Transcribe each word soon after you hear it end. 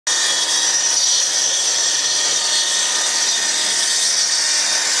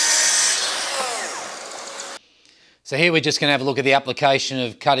So here we're just going to have a look at the application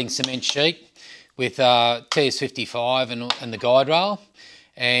of cutting cement sheet with TS55 and the guide rail.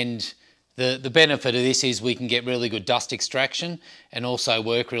 And the benefit of this is we can get really good dust extraction and also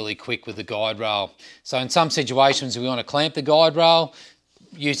work really quick with the guide rail. So in some situations we want to clamp the guide rail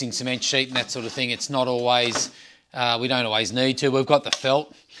using cement sheet and that sort of thing. It's not always, we don't always need to. We've got the felt,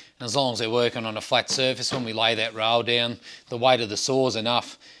 and as long as they're working on a flat surface, when we lay that rail down, the weight of the saw is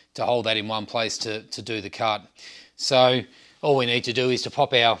enough to hold that in one place to do the cut. So all we need to do is to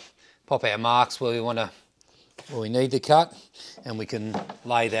pop our marks where we need the cut, and we can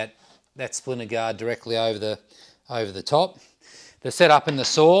lay that splinter guard directly over the top. The setup in the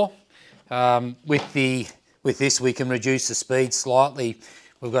saw, with this we can reduce the speed slightly.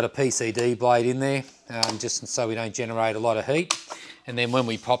 We've got a PCD blade in there, just so we don't generate a lot of heat. And then when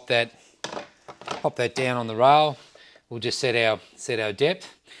we pop that down on the rail, we'll just set our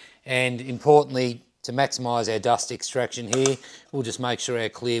depth. And importantly, to maximise our dust extraction here, we'll just make sure our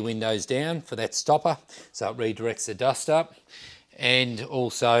clear window's down for that stopper, so it redirects the dust up. And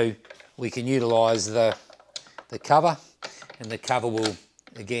also we can utilise the cover, and the cover will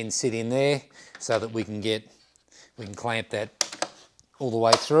again sit in there so that we can clamp that all the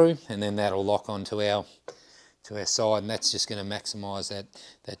way through, and then that'll lock onto our side, and that's just going to maximise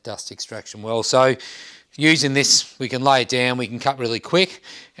that dust extraction well. So using this, we can lay it down, we can cut really quick,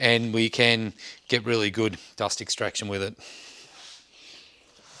 and we can get really good dust extraction with it.